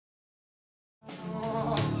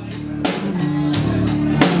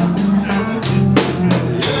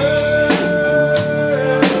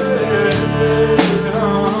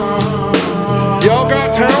Y'all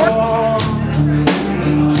got talent?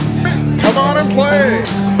 Come on and play.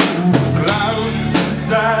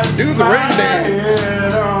 Do the rain dance.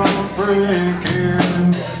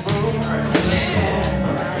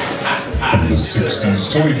 From the 60s,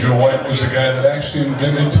 Tony Joe White was the guy that actually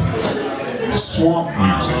invented swamp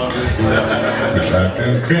music. Which back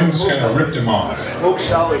then, Creedence kind of ripped him off.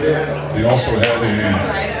 He also had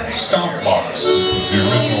a stomp box, which was the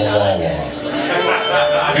original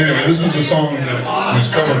wah-wah. Anyway, this was a song that was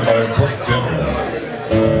covered by Brooke Denton.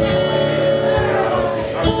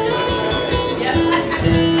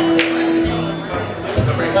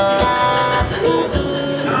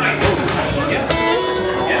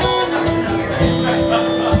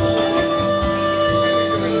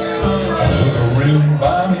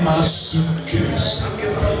 My suitcase,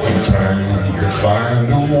 I'm trying to find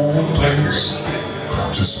a warm place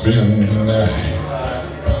to spend the night.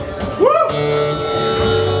 Woo!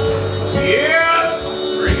 Yeah!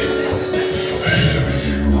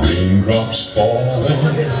 Heavy raindrops falling.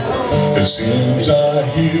 It seems I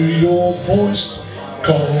hear your voice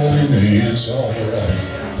calling. It's alright.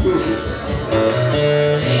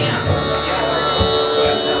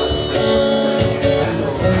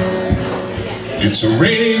 It's a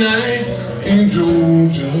rainy night in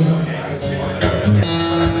Georgia.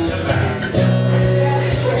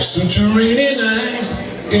 Such a rainy night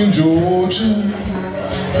in Georgia.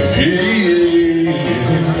 Yeah.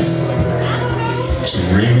 It's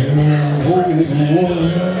raining all over the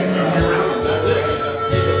world.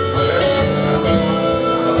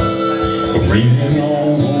 Raining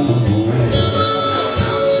all over the world.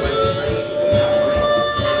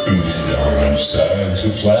 And the signs are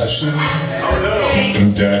flashing.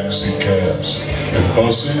 And taxi cabs and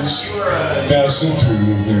buses passing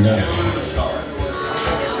through the night.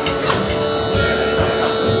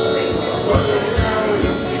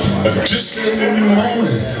 A distant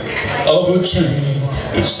moaning of a train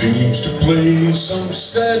that seems to play some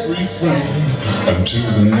sad refrain until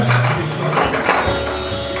the night.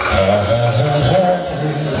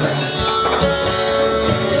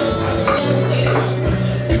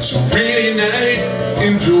 It's a rainy night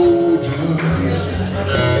in Georgia.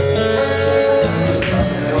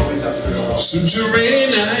 Such a rainy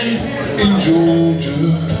night in Georgia.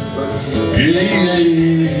 Yeah,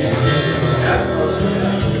 yeah.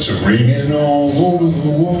 It's a raining all over the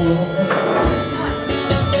world.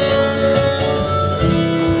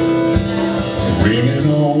 Raining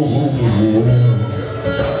all over the world.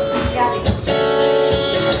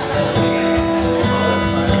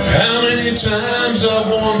 How many times I've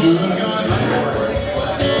wondered,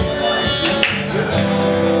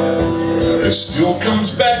 it still comes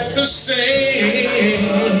back the same. Yeah,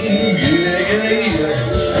 yeah,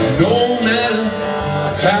 yeah. No matter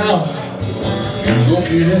how you look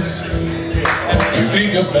at it, you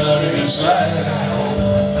think about it, it's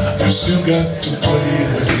life. You still got to play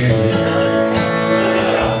the game.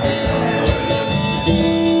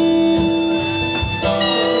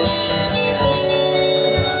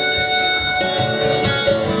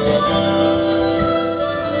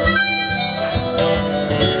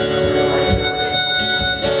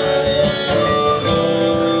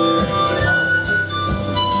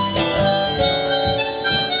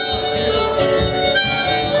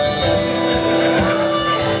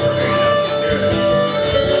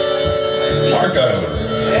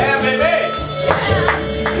 Yeah, baby!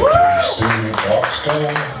 Sing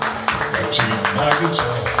boxcar, I take my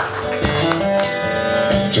guitar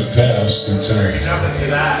to pass the time.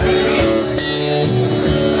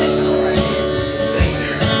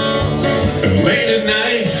 And late at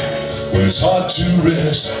night, when it's hard to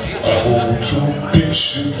rest, I hold your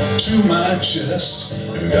picture to my chest,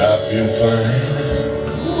 and I feel fine.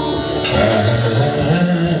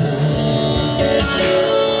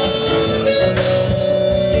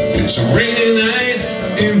 It's a rainy night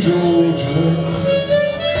in Georgia.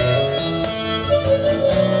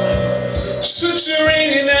 Such a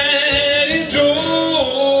rainy night in Georgia.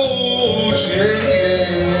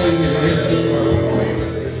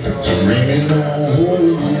 It's raining all over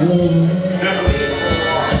the world.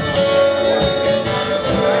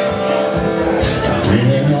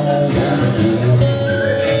 Raining all over the world.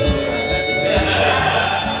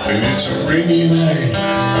 And it's a rainy night.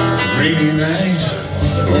 Raining, raining,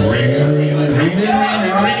 raining,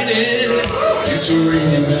 raining, raining. It's a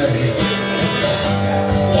rainy night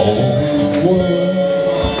all over the world.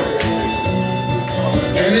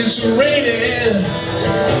 And it's raining,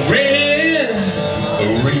 raining,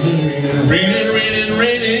 raining, raining, raining.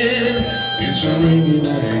 it's a rainy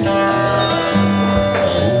night.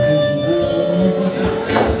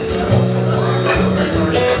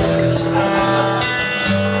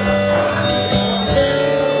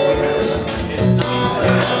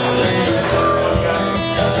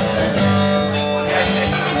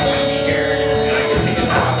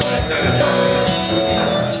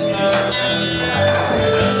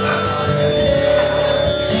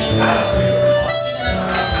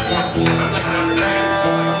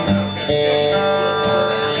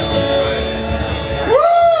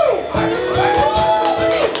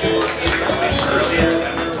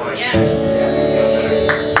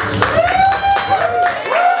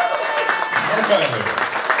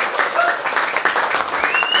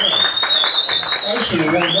 I should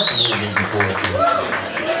have warmed up a little bit before I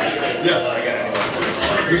did. Yeah.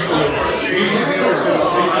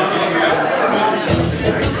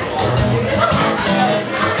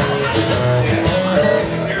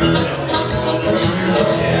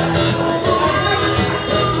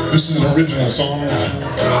 This is an original song.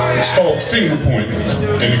 It's called Finger Point,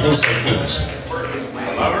 and it goes like this.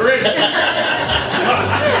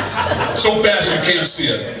 So fast you can't see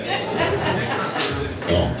it.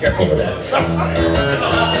 No, whatever.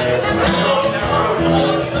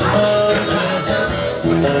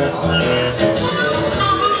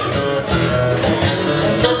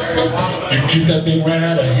 You get that thing right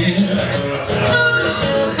out of here.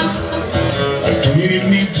 I don't even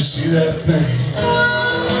need to see that thing.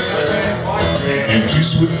 You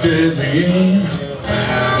just with deadly aim.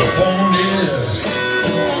 The point is,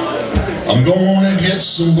 I'm gonna get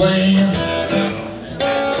some blame.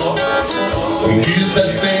 Get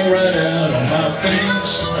that thing right out of my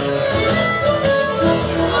face.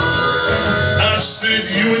 I said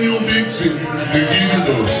you and your big finger, you give you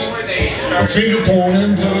those finger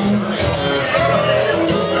pointing blues.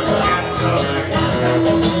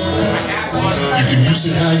 You can use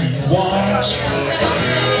it how you want.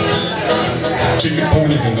 Take it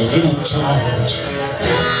pointed in the little taunt.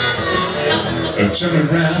 Turn it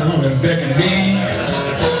around and beckon me.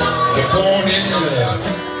 The point is,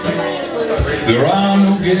 there are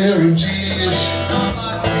no guarantees.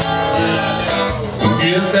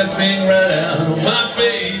 Get that thing right out of my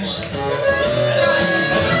face.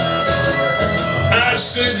 I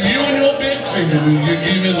said you and your big finger, you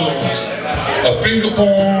give me those finger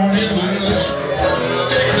pointing blues.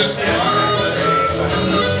 Take this one.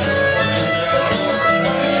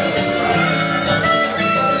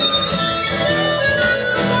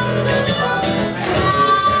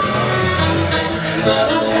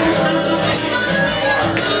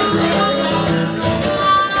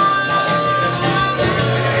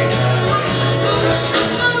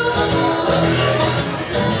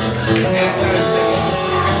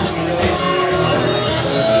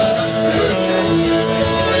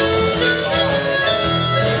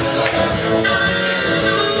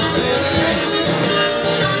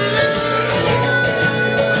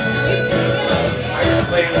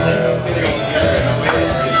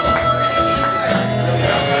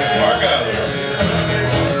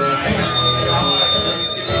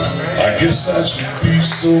 I guess I should be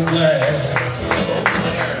so glad.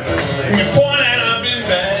 You point out I've been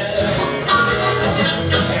bad.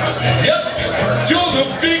 Yep, you're the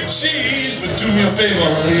big cheese, but do me a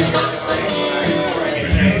favor.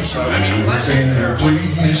 Use your little finger,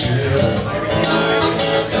 please, yeah.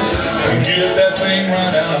 And get that thing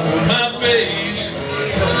right out of my face.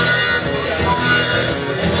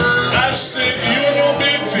 I said you and your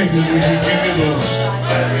big finger, you give me those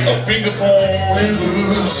finger pointing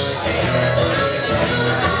blues.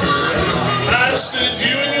 I said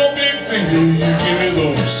you and your big finger, you give me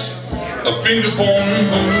those finger pointing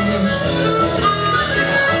blues.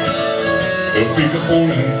 Finger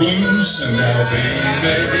pointing blues, and now baby,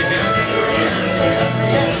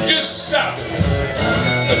 just stop it,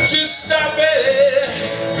 just stop it,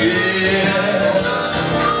 yeah.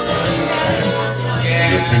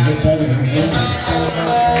 Your finger pointing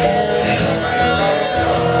blues.